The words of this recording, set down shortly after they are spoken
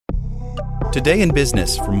Today in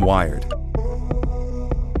Business from Wired.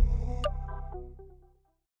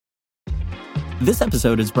 This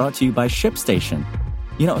episode is brought to you by ShipStation.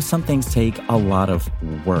 You know, some things take a lot of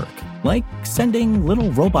work, like sending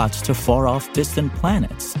little robots to far-off distant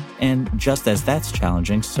planets. And just as that's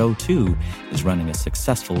challenging, so too is running a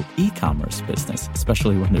successful e-commerce business,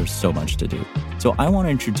 especially when there's so much to do. So I want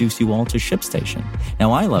to introduce you all to ShipStation.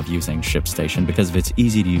 Now, I love using ShipStation because of its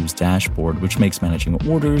easy-to-use dashboard, which makes managing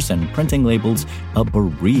orders and printing labels a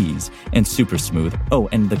breeze and super smooth. Oh,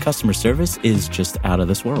 and the customer service is just out of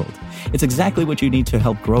this world. It's exactly what you need to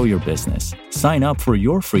help grow your business. Sign up for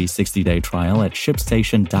your free 60-day trial at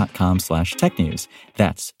shipstation.com/technews.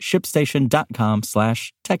 That's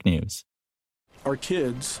shipstation.com/technews. Our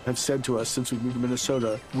kids have said to us since we moved to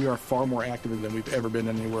Minnesota, we are far more active than we've ever been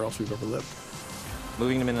anywhere else we've ever lived.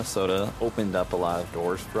 Moving to Minnesota opened up a lot of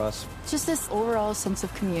doors for us. Just this overall sense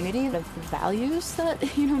of community, of values that,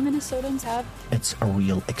 Minnesotans have. It's a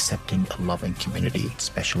real accepting, loving community,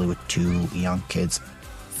 especially with 2 young kids.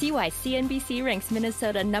 See why CNBC ranks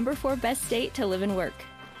Minnesota number 4 best state to live and work.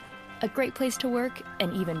 A great place to work,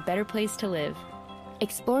 an even better place to live.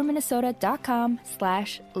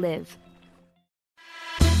 ExploreMinnesota.com/live.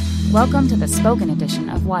 Welcome to the spoken edition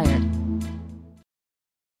of Wired.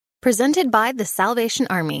 Presented by the Salvation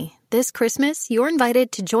Army. This Christmas, you're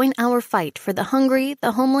invited to join our fight for the hungry,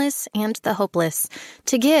 the homeless, and the hopeless.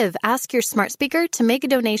 To give, ask your smart speaker to make a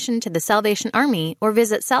donation to the Salvation Army or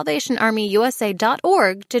visit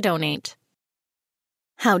salvationarmyusa.org to donate.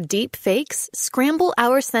 How deepfakes scramble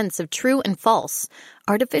our sense of true and false.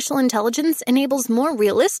 Artificial intelligence enables more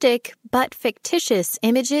realistic, but fictitious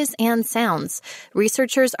images and sounds.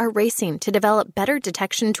 Researchers are racing to develop better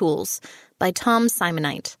detection tools. By Tom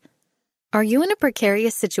Simonite. Are you in a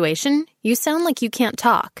precarious situation? You sound like you can't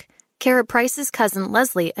talk. Karah Preiss's cousin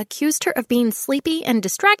Leslie accused her of being sleepy and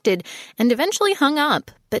distracted and eventually hung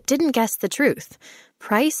up, but didn't guess the truth.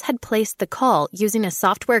 Preiss had placed the call using a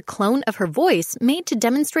software clone of her voice made to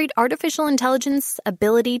demonstrate artificial intelligence's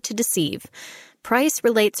ability to deceive. Preiss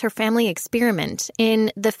relates her family experiment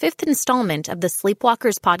in the 5th installment of the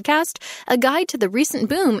Sleepwalkers podcast, a guide to the recent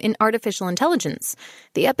boom in artificial intelligence.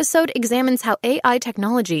 The episode examines how AI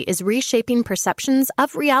technology is reshaping perceptions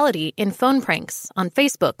of reality in phone pranks, on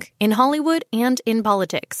Facebook, in Hollywood, and in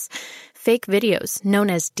politics. Fake videos, known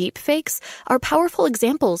as deepfakes, are powerful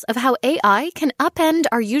examples of how AI can upend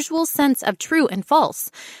our usual sense of true and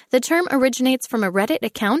false. The term originates from a Reddit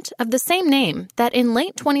account of the same name that in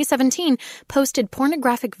late 2017 posted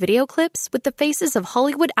pornographic video clips with the faces of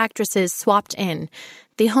Hollywood actresses swapped in.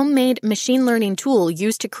 The homemade machine learning tool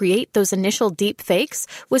used to create those initial deepfakes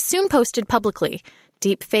was soon posted publicly.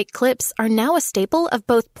 Deepfake clips are now a staple of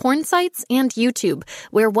both porn sites and YouTube,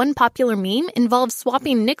 where one popular meme involves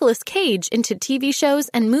swapping Nicolas Cage into TV shows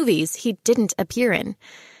and movies he didn't appear in.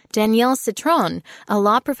 Danielle Citron, a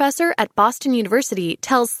law professor at Boston University,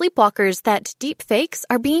 tells Sleepwalkers that deepfakes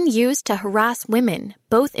are being used to harass women,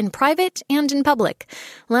 both in private and in public.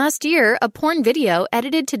 Last year, a porn video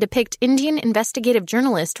edited to depict Indian investigative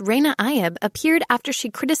journalist Reina Ayab appeared after she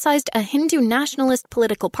criticized a Hindu nationalist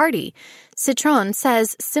political party. Citron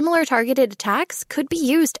says similar targeted attacks could be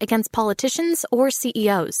used against politicians or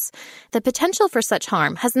CEOs. The potential for such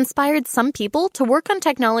harm has inspired some people to work on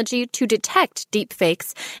technology to detect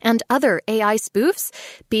deepfakes and other AI spoofs,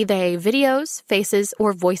 be they videos, faces,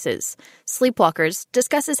 or voices. Sleepwalkers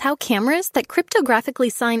discusses how cameras that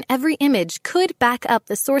cryptographically sign every image could back up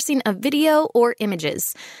the sourcing of video or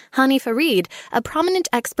images. Hani Farid, a prominent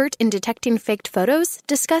expert in detecting faked photos,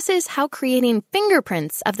 discusses how creating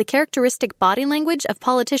fingerprints of the characteristic body language of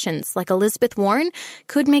politicians like Elizabeth Warren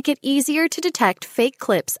could make it easier to detect fake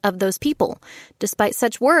clips of those people. Despite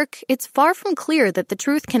such work, it's far from clear that the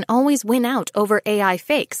truth can always win out over AI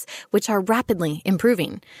fakes, which are rapidly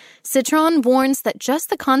improving. Citron warns that just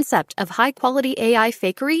the concept of high-quality AI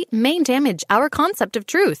fakery may damage our concept of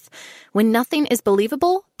truth. When nothing is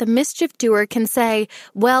believable, the mischief doer can say,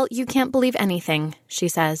 "Well, you can't believe anything," she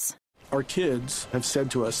says. Our kids have said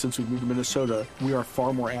to us since we moved to Minnesota, we are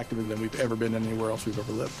far more active than we've ever been anywhere else we've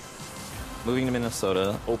ever lived. Moving to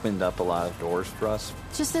Minnesota opened up a lot of doors for us.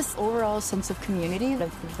 Just this overall sense of community,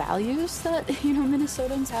 of values that,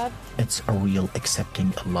 Minnesotans have. It's a real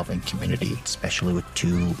accepting, loving community, especially with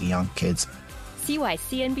 2 young kids. See why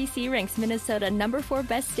CNBC ranks Minnesota number 4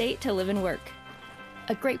 best state to live and work.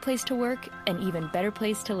 A great place to work, an even better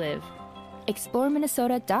place to live.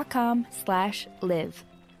 ExploreMinnesota.com/live.